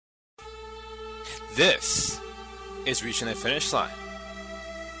This is Reaching the Finish Line,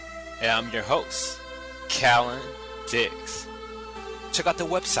 and I'm your host, Callan Diggs. Check out the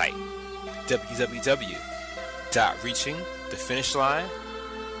website,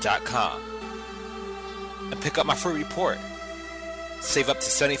 www.reachingthefinishline.com, and pick up my free report. Save up to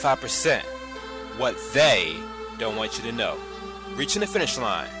 75% what they don't want you to know.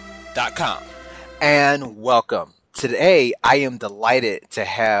 ReachingTheFinishLine.com. And welcome. Today, I am delighted to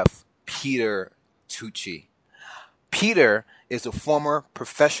have Peter Tucci. Peter is a former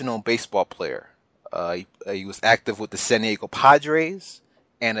professional baseball player. He was active with the San Diego Padres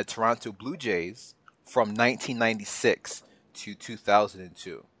and the Toronto Blue Jays from 1996 to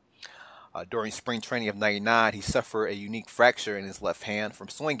 2002. During spring training of 99, he suffered a unique fracture in his left hand from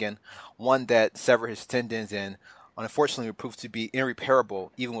swinging, one that severed his tendons and unfortunately proved to be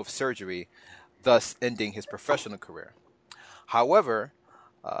irreparable even with surgery, thus ending his professional career. However,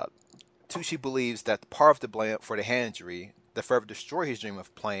 Tucci believes that part of the blame for the hand injury that forever destroyed his dream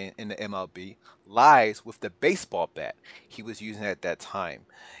of playing in the MLB lies with the baseball bat he was using at that time.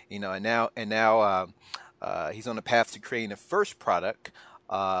 And now he's on the path to creating the first product,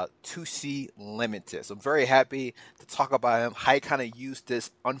 Tucci Limited. So I'm very happy to talk about him, how he kind of used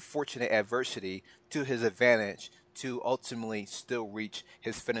this unfortunate adversity to his advantage to ultimately still reach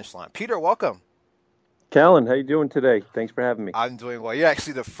his finish line. Peter, welcome. Callan, how you doing today? Thanks for having me. I'm doing well. You're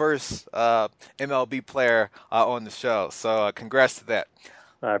actually the first MLB player on the show, so congrats to that.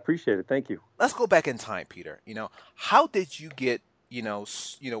 I appreciate it. Thank you. Let's go back in time, Peter. How did you get how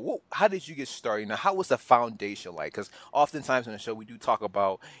did you get started? How was the foundation like? Because oftentimes on the show we do talk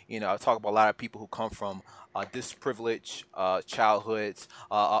about, I talk about a lot of people who come from disprivileged childhoods.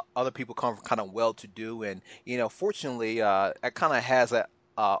 Other people come from kind of well-to-do, and fortunately, it kind of has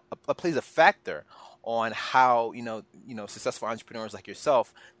plays a factor on how successful entrepreneurs like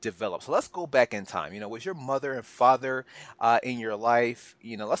yourself develop. So let's go back in time. Was your mother and father in your life?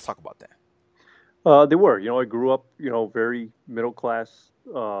 Let's talk about that. They were. I grew up, very middle class,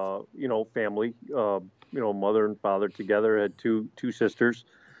 family. Mother and father together, had two sisters,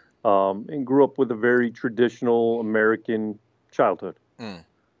 and grew up with a very traditional American childhood.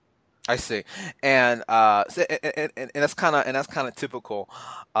 I see, and that's kind of typical.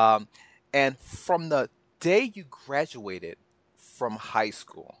 And from the day you graduated from high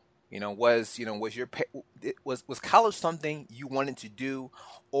school, was college something you wanted to do,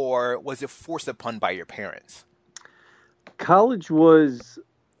 or was it forced upon by your parents? College was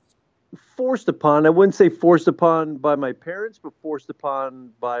forced upon. I wouldn't say forced upon by my parents, but forced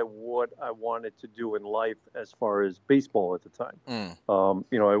upon by what I wanted to do in life as far as baseball at the time.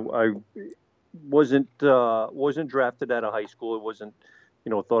 I wasn't drafted out of high school. It wasn't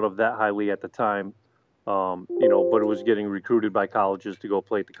thought of that highly at the time, but it was getting recruited by colleges to go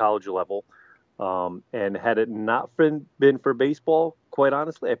play at the college level. And had it not been for baseball, quite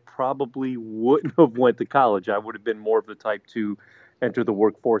honestly, I probably wouldn't have went to college. I would have been more of the type to enter the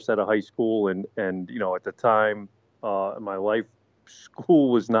workforce out of high school. And at the time in my life,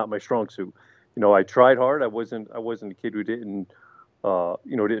 school was not my strong suit. I tried hard. I wasn't a kid who didn't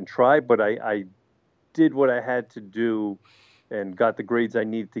try, but I did what I had to do and got the grades I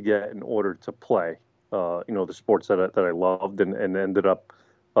needed to get in order to play, the sports that I loved, and ended up,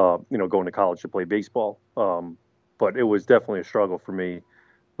 going to college to play baseball. But it was definitely a struggle for me,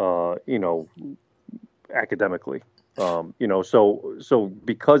 academically. So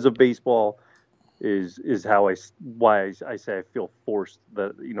because of baseball is why I say I feel forced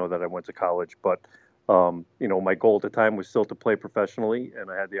that that I went to college. But my goal at the time was still to play professionally,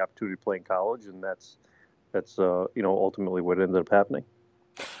 and I had the opportunity to play in college, and that's ultimately what ended up happening.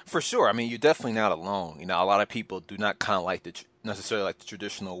 For sure. I mean, you're definitely not alone. A lot of people do not kind of necessarily like the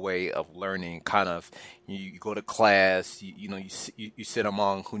traditional way of learning. Kind of, you go to class, you sit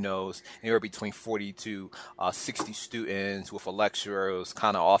among, who knows, anywhere between 40 to 60 students with a lecturer who's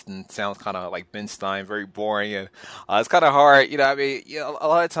kind of often sounds kind of like Ben Stein, very boring, and it's kind of hard. A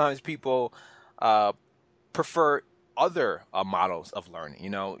lot of times people prefer other models of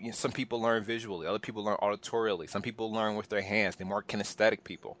learning. Some people learn visually, other people learn auditorially, some people learn with their hands. They're more kinesthetic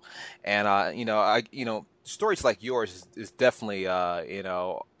people, and stories like yours is definitely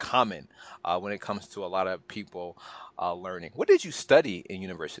common when it comes to a lot of people learning. What did you study in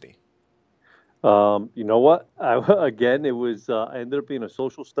university? You know what? It was I ended up being a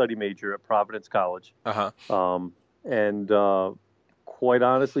social study major at Providence College. And quite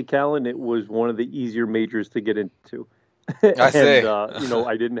honestly, Callan, it was one of the easier majors to get into. I see.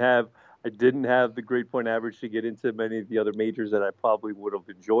 I didn't have the grade point average to get into many of the other majors that I probably would have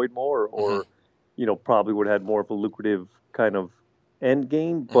enjoyed more, or probably would have had more of a lucrative kind of end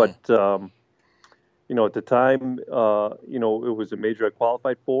game. But at the time, it was a major I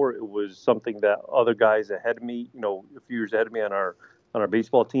qualified for. It was something that other guys ahead of me, a few years ahead of me on our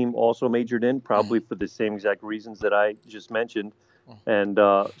baseball team also majored in, probably for the same exact reasons that I just mentioned. And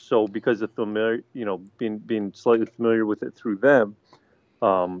so because of familiar, being slightly familiar with it through them,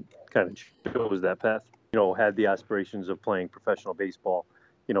 kind of chose that path. Had the aspirations of playing professional baseball,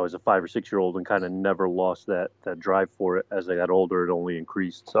 as a 5 or 6 year old, and kind of never lost that drive for it. As I got older, it only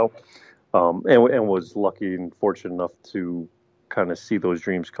increased. So, and was lucky and fortunate enough to kind of see those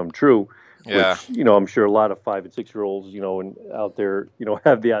dreams come true. Yeah. Which, I'm sure a lot of 5 and 6 year olds, and out there,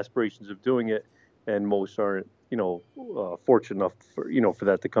 have the aspirations of doing it, and most aren't, fortunate enough for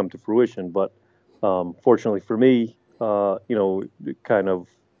that to come to fruition. But fortunately for me, it kind of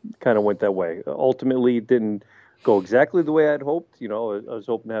went that way. Ultimately, it didn't go exactly the way I'd hoped. I was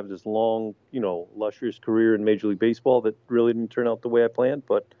hoping to have this long, illustrious career in Major League Baseball that really didn't turn out the way I planned.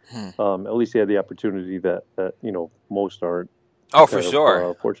 But at least I had the opportunity that most aren't. Oh, for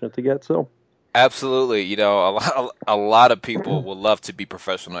sure. Fortunate to get. So. Absolutely. A lot of people would love to be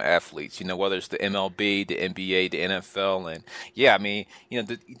professional athletes, whether it's the MLB, the NBA, the NFL. And yeah, I mean,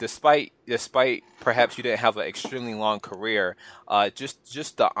 despite perhaps you didn't have an extremely long career,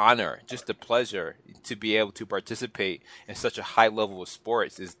 just the honor, just the pleasure to be able to participate in such a high level of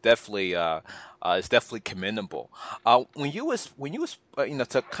sports is definitely commendable. When you was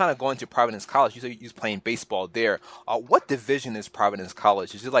to kind of go into Providence College, you said you was playing baseball there. What division is Providence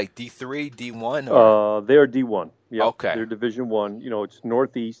College? Is it like D3, D1? They are D1. Yeah. Okay. They're Division 1. It's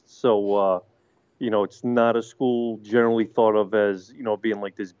Northeast, so it's not a school generally thought of as being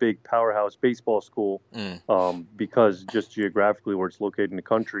like this big powerhouse baseball school, because just geographically where it's located in the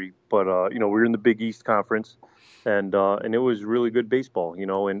country. But we're in the Big East Conference. And it was really good baseball,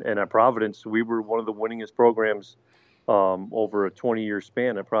 and at Providence, we were one of the winningest programs over a 20-year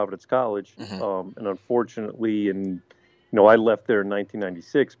span at Providence College. And unfortunately, I left there in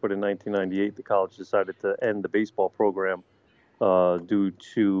 1996, but in 1998, the college decided to end the baseball program due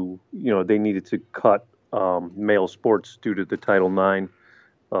to, they needed to cut male sports due to the Title IX,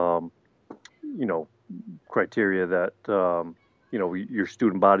 criteria that, your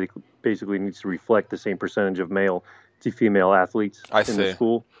student body basically needs to reflect the same percentage of male to female athletes in the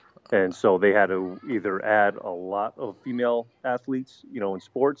school. And so they had to either add a lot of female athletes, in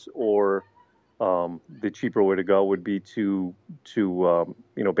sports, or the cheaper way to go would be to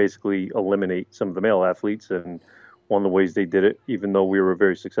basically eliminate some of the male athletes. And one of the ways they did it, even though we were a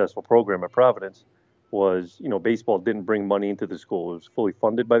very successful program at Providence, was, baseball didn't bring money into the school. It was fully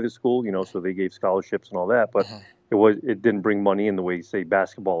funded by the school, so they gave scholarships and all that, but it didn't bring money in the way, say,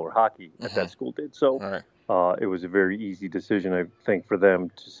 basketball or hockey at that school did. So it was a very easy decision, I think, for them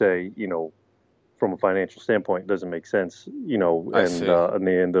to say, from a financial standpoint, it doesn't make sense, and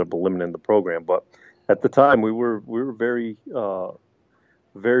they ended up eliminating the program. But at the time, we were very,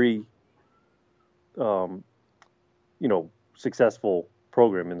 very, successful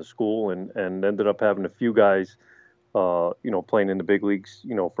program in the school, and ended up having a few guys, playing in the big leagues,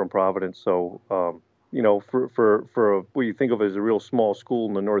 from Providence. So, for what you think of as a real small school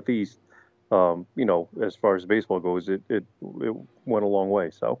in the Northeast, as far as baseball goes, it went a long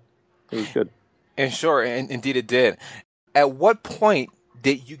way. So it was good. And sure, and indeed it did. At what point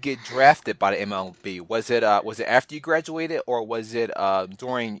did you get drafted by the MLB? Was it after you graduated, or was it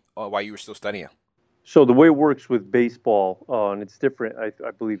during while you were still studying? So the way it works with baseball, and it's different,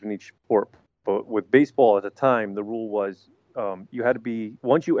 I believe, in each sport. But with baseball at the time, the rule was you had to be,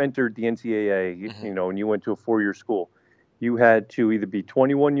 once you entered the NCAA, and you went to a 4-year school, you had to either be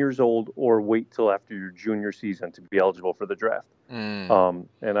 21 years old or wait till after your junior season to be eligible for the draft. And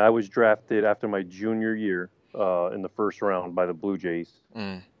I was drafted after my junior year in the first round by the Blue Jays,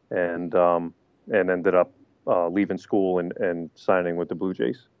 and ended up leaving school and signing with the Blue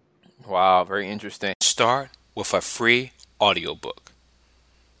Jays. Wow, very interesting. Start with a free audiobook.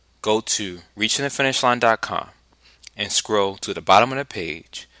 Go to reachingthefinishline.com and scroll to the bottom of the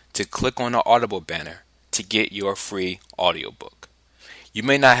page to click on the Audible banner to get your free audiobook. You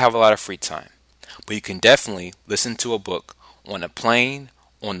may not have a lot of free time, but you can definitely listen to a book on a plane,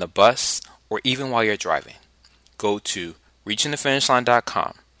 on the bus, or even while you're driving. Go to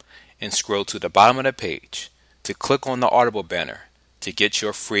reachingthefinishline.com and scroll to the bottom of the page to click on the Audible banner to get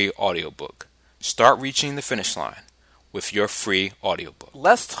your free audiobook. Start reaching the finish line with your free audiobook.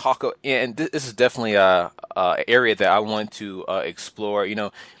 Let's talk, and this is definitely a area that I want to explore.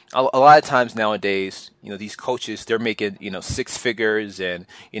 A lot of times nowadays, these coaches, they're making, 6 figures, and,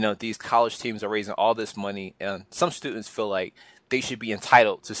 these college teams are raising all this money, and some students feel like they should be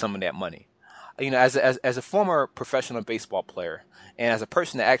entitled to some of that money. as a former professional baseball player and as a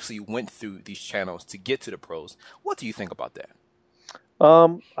person that actually went through these channels to get to the pros, what do you think about that?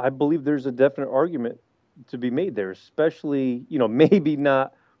 I believe there's a definite argument to be made there, especially, maybe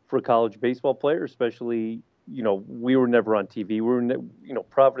not for a college baseball player, especially, we were never on TV.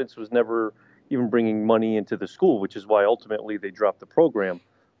 Providence was never even bringing money into the school, which is why ultimately they dropped the program,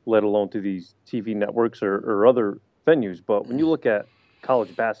 let alone to these TV networks or other venues. But when you look at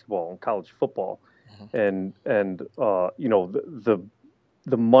college basketball and college football, and the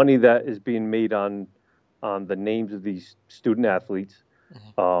money that is being made on the names of these student athletes,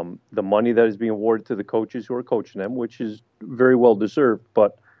 the money that is being awarded to the coaches who are coaching them, which is very well deserved.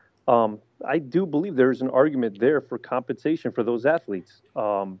 But I do believe there is an argument there for compensation for those athletes.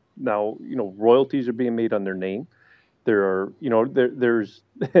 Now, royalties are being made on their name. There are, there's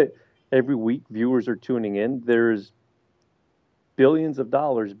every week viewers are tuning in. There's billions of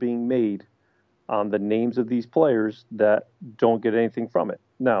dollars being made on the names of these players that don't get anything from it.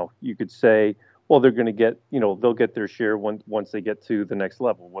 Now, you could say, well, they're going to get, they'll get their share once they get to the next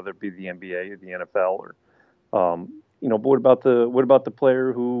level, whether it be the NBA or the NFL or, but what about the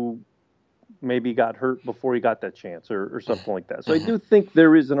player who maybe got hurt before he got that chance or something like that? So I do think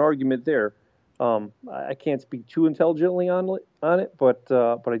there is an argument there. I can't speak too intelligently on it, but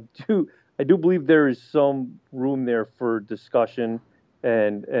I do believe there is some room there for discussion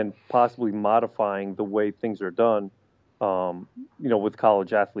and possibly modifying the way things are done. With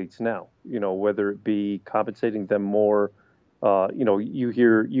college athletes now, whether it be compensating them more, you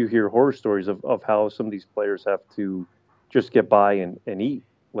hear horror stories of how some of these players have to just get by and eat,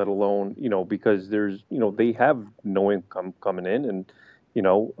 let alone, because there's, they have no income coming in and,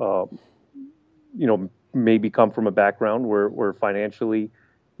 maybe come from a background where financially,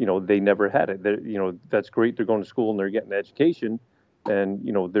 they never had it. That's great. They're going to school and they're getting an education and,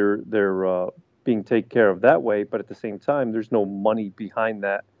 they're being taken care of that way, but at the same time, there's no money behind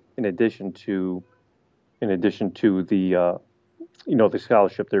that in addition to the the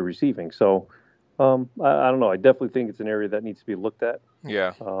scholarship they're receiving. So I don't know. I definitely think it's an area that needs to be looked at.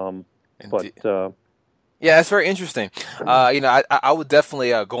 Yeah. But yeah, that's very interesting. I would definitely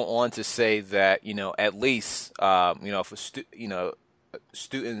go on to say that at least for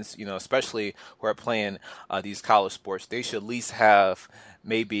students, especially who are playing these college sports, they should at least have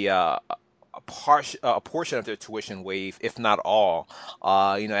maybe a portion of their tuition waived, if not all,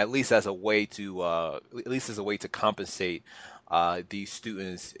 at least as a way to compensate these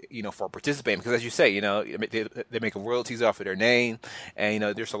students, for participating. Because as you say, they're making royalties off of their name, and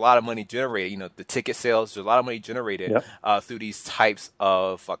there's a lot of money generated. The ticket sales, there's a lot of money generated through these types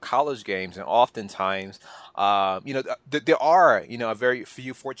of college games, and oftentimes, there are a very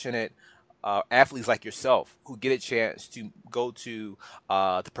few fortunate athletes like yourself who get a chance to go to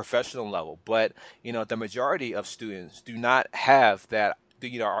the professional level, but the majority of students do not have that.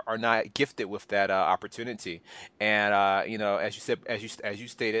 Are not gifted with that opportunity, and as you said, as you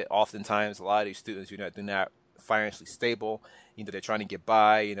stated, oftentimes a lot of these students, they're not financially stable. They're trying to get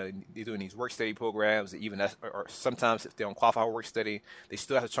by. They're doing these work study programs. Or sometimes if they don't qualify for work study, they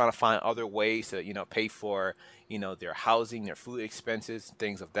still have to try to find other ways to pay for their housing, their food expenses,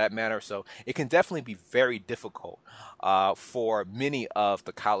 things of that matter. So it can definitely be very difficult for many of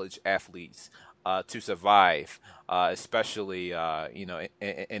the college athletes to survive, especially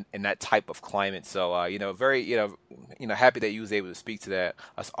in that type of climate. So very happy that you was able to speak to that.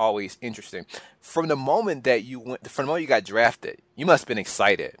 That's always interesting. From the moment you got drafted, you must have been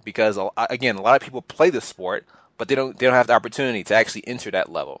excited because again, a lot of people play the sport, but they don't have the opportunity to actually enter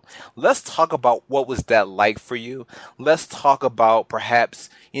that level. Let's talk about what was that like for you. Let's talk about perhaps,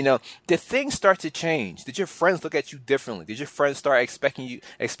 did things start to change? Did your friends look at you differently? Did your friends start expecting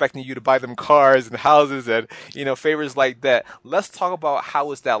you to buy them cars and houses and, favors like that? Let's talk about how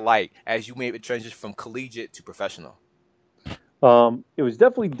was that like as you made the transition from collegiate to professional. It was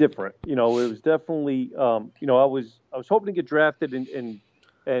definitely different. It was definitely, I was hoping to get drafted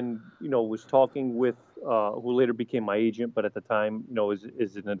and was talking with who later became my agent, but at the time,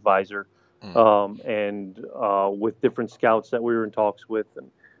 is an advisor, and with different scouts that we were in talks with,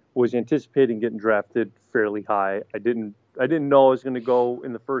 and was anticipating getting drafted fairly high. I didn't know I was going to go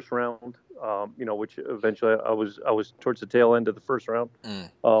in the first round, which eventually I was towards the tail end of the first round,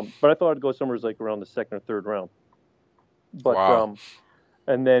 but I thought I'd go somewhere like around the second or third round. But wow.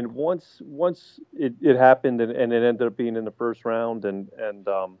 And then once it happened and it ended up being in the first round and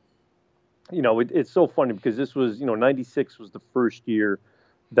it's so funny because this was 96 was the first year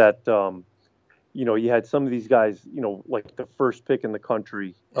that you had some of these guys like the first pick in the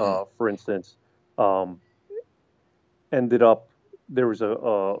country, for instance, ended up there was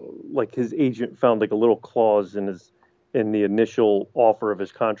like his agent found like a little clause in the initial offer of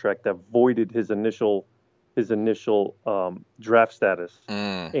his contract that voided his initial draft status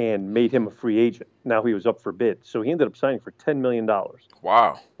Mm. and made him a free agent. Now he was up for bid, so he ended up signing for $10 million.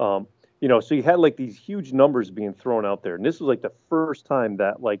 Wow. So you had like these huge numbers being thrown out there, and this was like the first time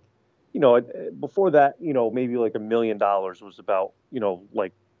that like, before that, maybe like $1 million was about,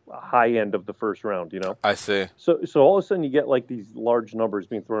 like a high end of the first round. I see. So all of a sudden you get like these large numbers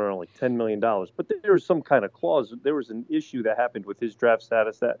being thrown around like $10 million, but there was some kind of clause. There was an issue that happened with his draft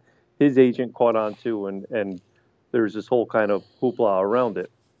status that his agent caught on to, and there was this whole kind of hoopla around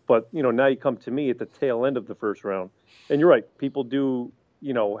it. But now you come to me at the tail end of the first round, and you're right. People do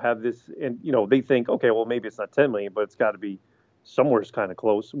have this, and they think, okay, well maybe it's not 10 million, but it's got to be somewhere's kind of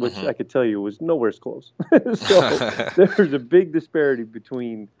close, which I could tell you was nowhere's close. So there's a big disparity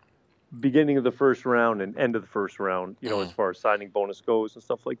between beginning of the first round and end of the first round, as far as signing bonus goes and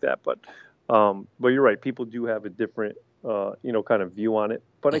stuff like that. But you're right. People do have a different, kind of view on it.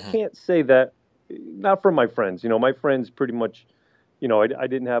 But I can't say that, not from my friends. My friends pretty much, I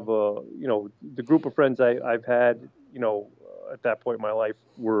didn't have the group of friends I've had, at that point in my life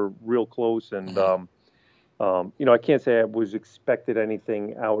were real close. And, I can't say I was expected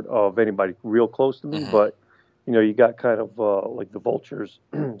anything out of anybody real close to me, but you got kind of like the vultures,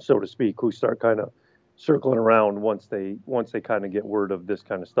 so to speak, who start kind of circling around once they kind of get word of this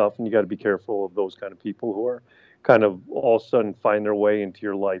kind of stuff. And you got to be careful of those kind of people who are kind of all of a sudden find their way into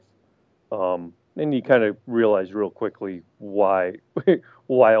your life. And you kind of realize real quickly why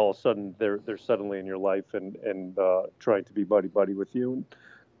all of a sudden they're suddenly in your life and trying to be buddy with you.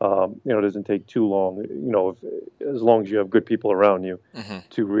 It doesn't take too long, as long as you have good people around you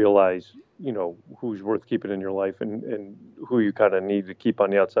to realize, who's worth keeping in your life and who you kind of need to keep on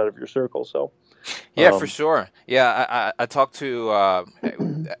the outside of your circle. So, yeah, for sure. Yeah, I talked to,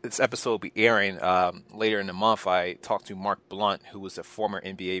 this episode will be airing later in the month. I talked to Mark Blunt, who was a former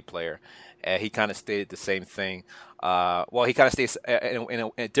NBA player. He kind of stated the same thing. Well, he kind of states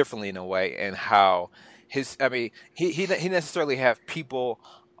differently in a way, and how he necessarily have people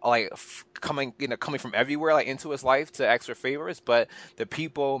like coming from everywhere, like into his life to ask for favors, but the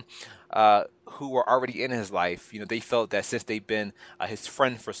people who were already in his life, they felt that since they've been his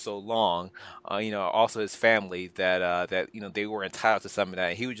friend for so long, also his family, that they were entitled to some of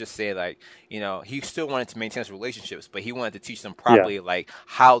that. He would just say like, he still wanted to maintain his relationships, but he wanted to teach them properly, like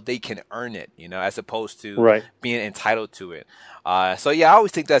how they can earn it, as opposed to being entitled to it. So yeah, I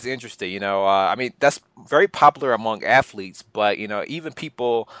always think that's interesting. That's very popular among athletes, but even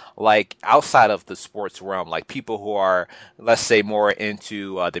people like outside of the sports realm, like people who are, let's say, more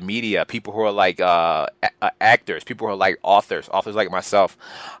into the media, people who are like actors, people who are like authors like myself.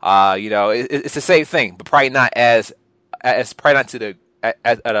 It's the same thing, but probably not as probably not to the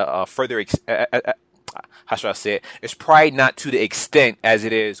at a further. How should I say it? It's probably not to the extent as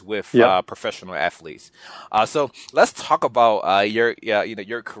it is with professional athletes. So let's talk about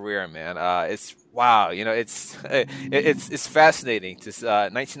your career, man. It's wow. It's fascinating.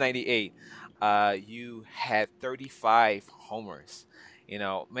 1998, you had 35 homers.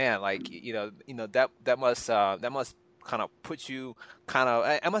 Man, like that must kind of put you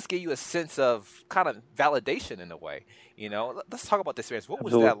it must give you a sense of kind of validation in a way. Let's talk about this experience. What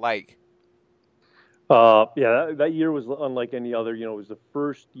was that like? That year was unlike any other. It was the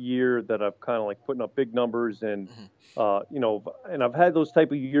first year that I've kind of like putting up big numbers, and and I've had those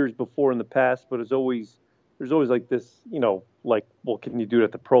type of years before in the past, but there's always like this, like, well, can you do it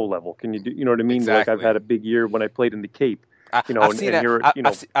at the pro level? Can you do, you know what I mean? Exactly. Like I've had a big year when I played in the Cape. I've seen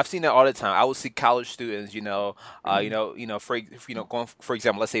that. I've seen that all the time. I would see college students, going for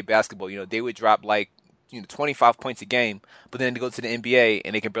example, let's say basketball. They would drop like 25 points a game, but then they go to the NBA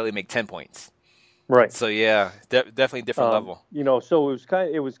and they can barely make 10 points. Right. So yeah, definitely different level. So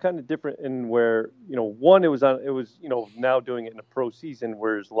it was kind of different in where one, it was now doing it in a pro season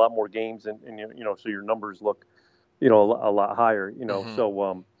where there's a lot more games and so your numbers look a lot higher.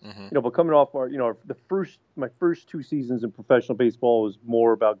 So but coming off my first 2 seasons in professional baseball was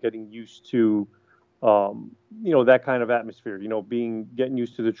more about getting used to that kind of atmosphere. Getting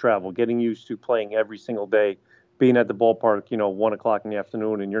used to the travel, getting used to playing every single day, being at the ballpark 1:00 in the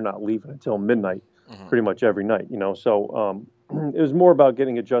afternoon, and you're not leaving until midnight. Pretty much every night, So it was more about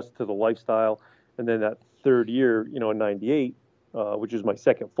getting adjusted to the lifestyle. And then that third year, in '98, which was my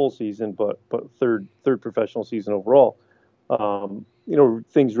second full season, but third professional season overall,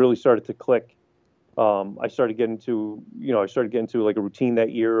 things really started to click. I started getting to like a routine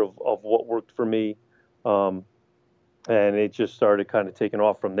that year of what worked for me. And it just started kind of taking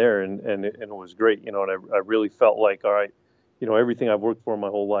off from there, and it was great, and I really felt like, all right, everything I've worked for my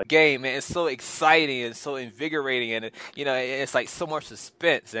whole life. Game, and it's so exciting and so invigorating, and it's like so much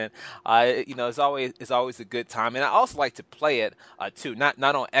suspense, and it's always a good time. And I also like to play it too, not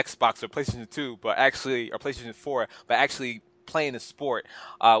on Xbox or PlayStation 2, but actually or PlayStation 4, but actually playing the sport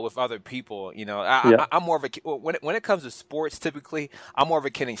with other people. I'm more of when it comes to sports. Typically, I'm more of a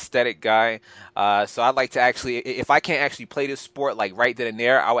kinesthetic guy. So I'd like to actually, if I can't actually play this sport like right then and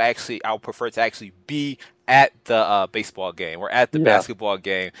there, I would prefer to actually be at the baseball game or at the basketball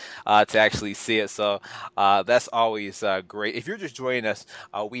game to actually see it. So that's always great. If you're just joining us,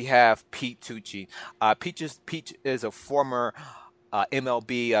 we have Pete Tucci. Pete is a former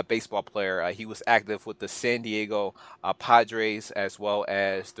MLB baseball player. He was active with the San Diego Padres as well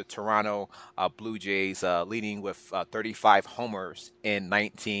as the Toronto Blue Jays, leading with 35 homers in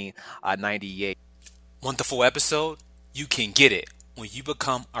 1998. Want the full episode? You can get it when you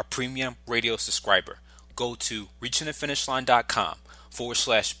become our premium radio subscriber. Go to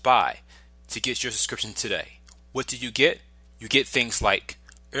reachingthefinishline.com/buy to get your subscription today. What do you get? You get things like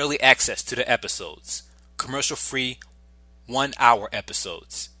early access to the episodes, commercial-free 1-hour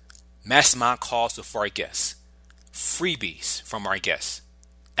episodes, mastermind calls with our guests, freebies from our guests,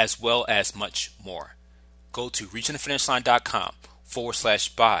 as well as much more. Go to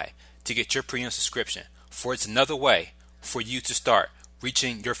reachingthefinishline.com/buy to get your premium subscription, for it's another way for you to start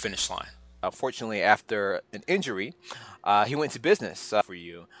reaching your finish line. Fortunately, after an injury, he went to business for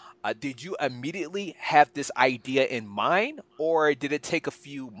you. Did you immediately have this idea in mind, or did it take a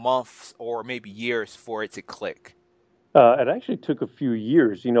few months or maybe years for it to click? It actually took a few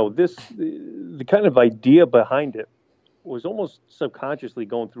years. The kind of idea behind it was almost subconsciously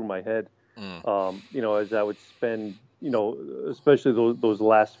going through my head. As I would spend, especially those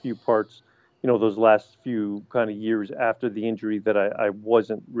last few parts, those last few kind of years after the injury that I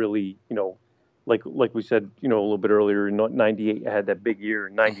wasn't really, like we said, a little bit earlier, in 98, I had that big year.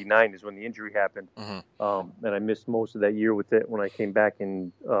 99 is when the injury happened. And I missed most of that year with it. When I came back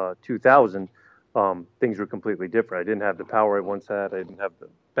in 2000, things were completely different. I didn't have the power I once had. I didn't have the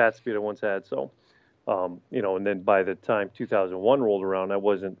bat speed I once had. So, and then by the time 2001 rolled around, I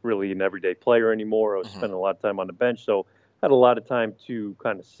wasn't really an everyday player anymore. I was spending a lot of time on the bench. So I had a lot of time to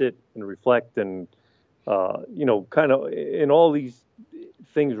kind of sit and reflect and, and all these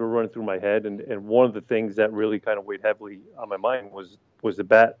things were running through my head. And one of the things that really kind of weighed heavily on my mind was the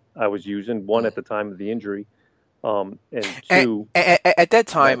bat I was using, one at the time of the injury. And two, at that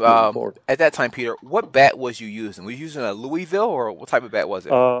time, Peter, what bat was you using? Were you using a Louisville, or what type of bat was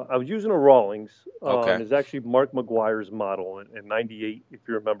it? I was using a Rawlings. Okay. It's actually Mark McGwire's model in '98, if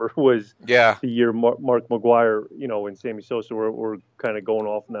you remember, was the year Mark McGwire, and Sammy Sosa were kind of going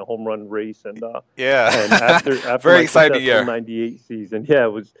off in that home run race, and and after very exciting year '98 season,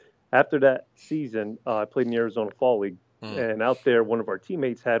 it was after that season. I played in the Arizona Fall League, and out there, one of our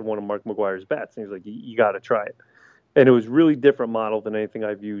teammates had one of Mark McGwire's bats, and he's like, "You got to try it." And it was really different model than anything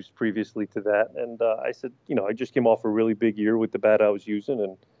I've used previously to that. And I said, I just came off a really big year with the bat I was using.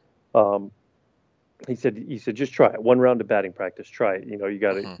 And he said, just try it. One round of batting practice, try it. You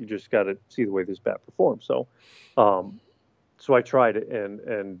just got to see the way this bat performs. So, so I tried it,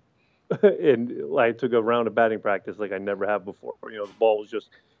 and I took a round of batting practice like I never have before. The ball was just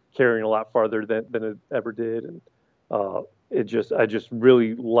carrying a lot farther than it ever did. And, I just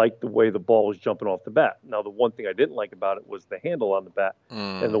really liked the way the ball was jumping off the bat. Now, the one thing I didn't like about it was the handle on the bat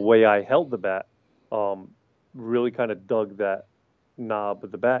and the way I held the bat. Really kind of dug that knob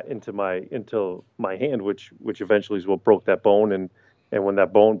of the bat into my hand, which eventually is what broke that bone. And when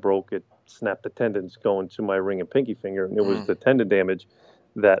that bone broke, it snapped the tendons going to my ring and pinky finger, and it was the tendon damage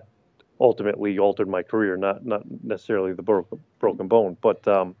that ultimately altered my career, not necessarily the broken bone, but.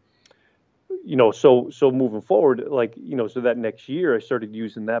 So moving forward, so that next year I started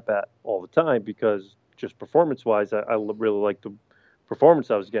using that bat all the time because just performance-wise, I really liked the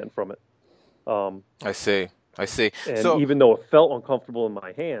performance I was getting from it. I see. And so, even though it felt uncomfortable in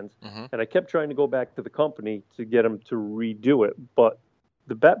my hands, and I kept trying to go back to the company to get them to redo it, but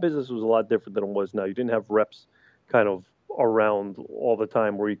the bat business was a lot different than it was now. You didn't have reps kind of around all the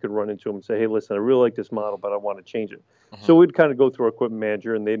time where you could run into them and say, "Hey, listen, I really like this model, but I want to change it." So we'd kind of go through our equipment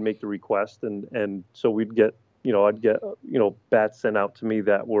manager, and they'd make the request, and so we'd get, I'd get, bats sent out to me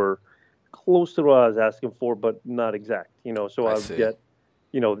that were close to what I was asking for, but not exact, So I would get,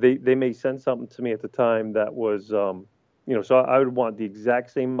 they may send something to me at the time that was, so I would want the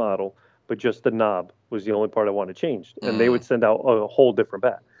exact same model, but just the knob was the only part I wanted changed, and they would send out a whole different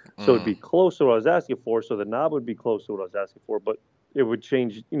bat. So it'd be close to what I was asking for. So the knob would be close to what I was asking for, but it would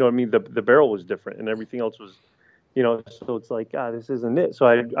change. The barrel was different, and everything else was, So it's like, this isn't it. So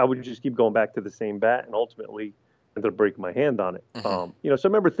I would just keep going back to the same bat, and ultimately, ended up breaking my hand on it. Mm-hmm. So I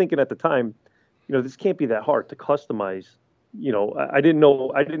remember thinking at the time, this can't be that hard to customize. I didn't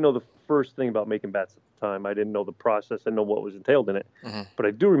know the first thing about making bats at the time. I didn't know the process. I didn't know what was entailed in it. Mm-hmm. But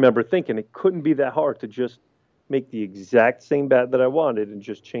I do remember thinking it couldn't be that hard to just make the exact same bat that I wanted and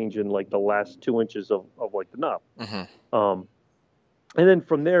just change in like the last 2 inches of like the knob. Mm-hmm. Um, and then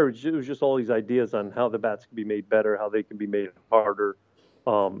from there, it was just all these ideas on how the bats can be made better, how they can be made harder.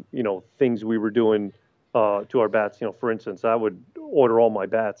 Things we were doing to our bats. For instance, I would order all my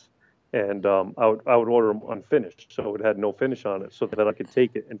bats, and I would order them unfinished, so it had no finish on it, so that I could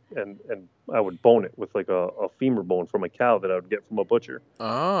take it and I would bone it with like a femur bone from a cow that I would get from a butcher,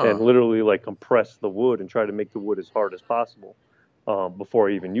 and Oh. literally like compress the wood and try to make the wood as hard as possible before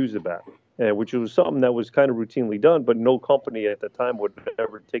I even use the bat, and which was something that was kind of routinely done, but no company at the time would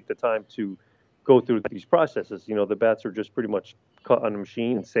ever take the time to go through these processes. The bats are just pretty much cut on a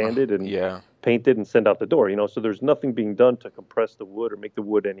machine and sanded and Yeah. painted and sent out the door. So there's nothing being done to compress the wood or make the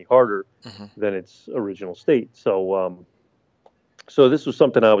wood any harder Mm-hmm. than its original state. So this was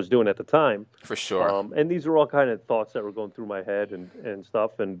something I was doing at the time, For sure. and these were all kind of thoughts that were going through my head and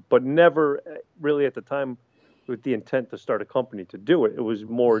stuff, but never really at the time with the intent to start a company to do it. It was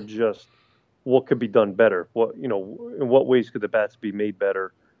more just what could be done better. In what ways could the bats be made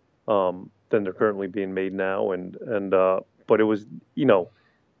better than they're currently being made now? But it was,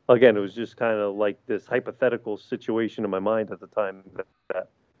 again, it was just kind of like this hypothetical situation in my mind at the time that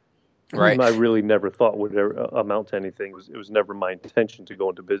Right. I really never thought would ever amount to anything. It was never my intention to go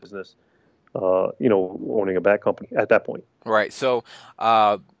into business, owning a bat company at that point. Right. So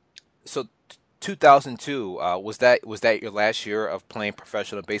 2002, was that your last year of playing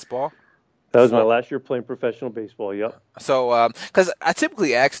professional baseball? That was my For last year playing professional baseball. Yep. So, because I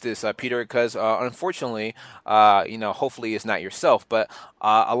typically ask this, Peter, because unfortunately, hopefully it's not yourself, but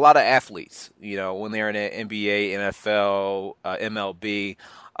a lot of athletes, when they're in the NBA, NFL, MLB,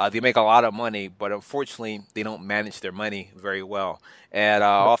 they make a lot of money, but unfortunately, they don't manage their money very well. And Yep.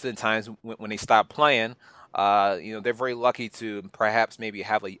 oftentimes, when they stop playing, they're very lucky to perhaps maybe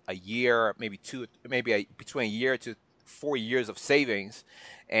have a year, maybe two, maybe between a year to 4 years of savings,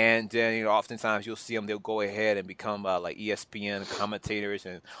 and then oftentimes you'll see them. They'll go ahead and become like ESPN commentators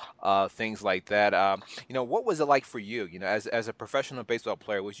and things like that. What was it like for you? As a professional baseball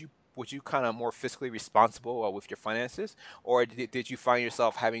player, was you kind of more fiscally responsible with your finances, or did you find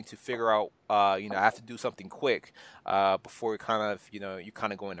yourself having to figure out, I have to do something quick before you kind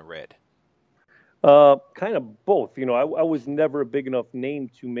of go in the red? Kind of both. I was never a big enough name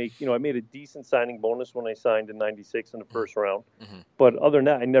to make. I made a decent signing bonus when I signed in '96 in the Hmm. first round, Hmm. but other than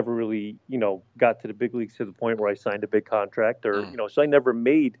that, I never really, got to the big leagues to the point where I signed a big contract, or Mm. so I never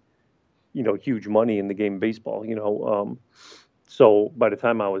made, huge money in the game of baseball. So by the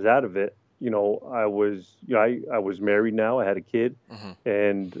time I was out of it, I was married now. I had a kid, Hmm.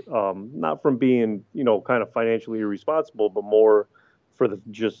 and not from being, kind of financially irresponsible, but more for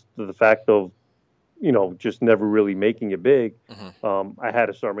the fact of just never really making it big. Hmm. I had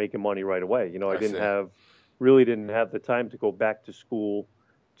to start making money right away. I I see. really didn't have the time to go back to school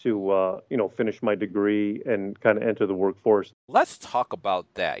to, finish my degree and kind of enter the workforce. Let's talk about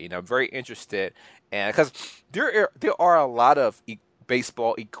that. I'm very interested, and because there are a lot of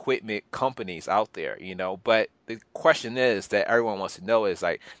baseball equipment companies out there, but the question is that everyone wants to know is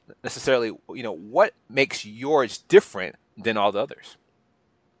like necessarily, what makes yours different than all the others?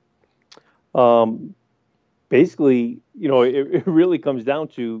 Um, Basically, it really comes down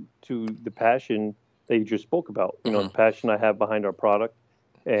to the passion that you just spoke about. The Hmm. passion I have behind our product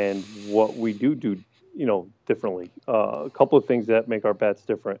and what we do, differently. A couple of things that make our bats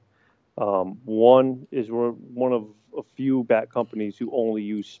different. One is we're one of a few bat companies who only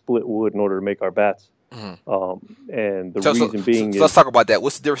use split wood in order to make our bats. Hmm. And the So, so, reason so, being so let's is, talk about that.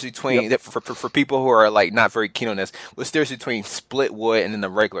 What's the difference yep. between for people who are like not very keen on this? What's the difference between split wood and then the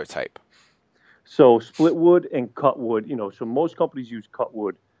regular type? So split wood and cut wood, so most companies use cut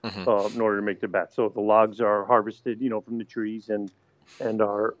wood Hmm. in order to make their bats. So the logs are harvested, from the trees and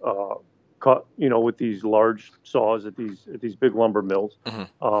are cut, with these large saws at these big lumber mills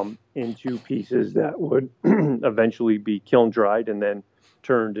Hmm. into pieces that would eventually be kiln dried and then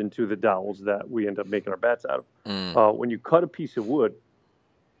turned into the dowels that we end up making our bats out of. Mm. When you cut a piece of wood,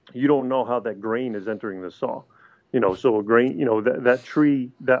 you don't know how that grain is entering the saw. So a grain, that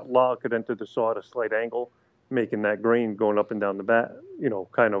tree, that log could enter the saw at a slight angle, making that grain going up and down the bat,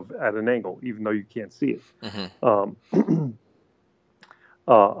 kind of at an angle, even though you can't see it. Hmm. Um,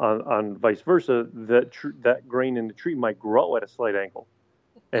 on vice versa, that grain in the tree might grow at a slight angle,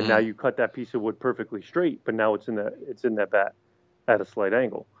 and now Mm. you cut that piece of wood perfectly straight, but now it's in that bat at a slight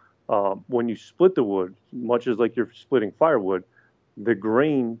angle. When you split the wood, much as like you're splitting firewood, the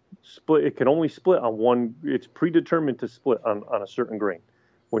grain split. It can only split on one. It's predetermined to split on a certain grain.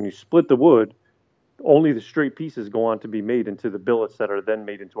 When you split the wood, only the straight pieces go on to be made into the billets that are then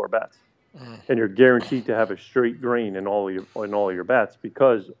made into our bats. And you're guaranteed to have a straight grain in all of your bats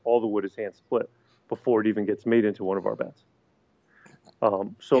because all the wood is hand split before it even gets made into one of our bats.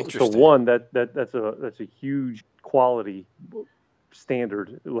 So one that's a huge quality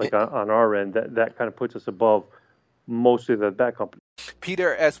standard, like on our end, that kind of puts us above most of the bat companies.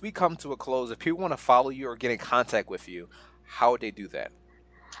 Peter, as we come to a close, if people want to follow you or get in contact with you, how would they do that?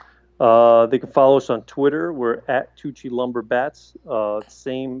 They can follow us on Twitter. We're at Tucci Lumber Bats.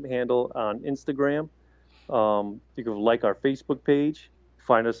 Same handle on Instagram. You can like our Facebook page.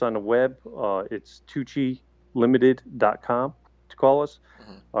 Find us on the web. It's TucciLimited.com to call us.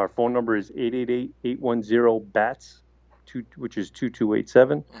 Our phone number is 888-810-BATS, which is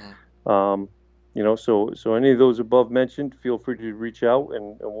 2287. So any of those above mentioned, feel free to reach out,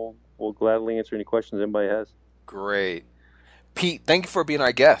 and we'll gladly answer any questions anybody has. Great. Pete, thank you for being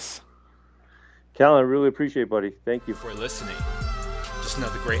our guest. Callan, I really appreciate it, buddy. Thank you for listening. Just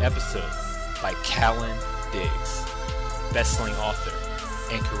another great episode by Callan Diggs, best-selling author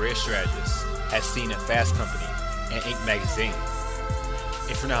and career strategist, as seen at Fast Company and Inc. magazine.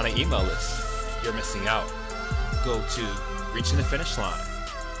 If you're not on an email list, you're missing out. Go to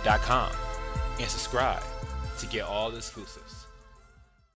reachingthefinishline.com and subscribe to get all the exclusives.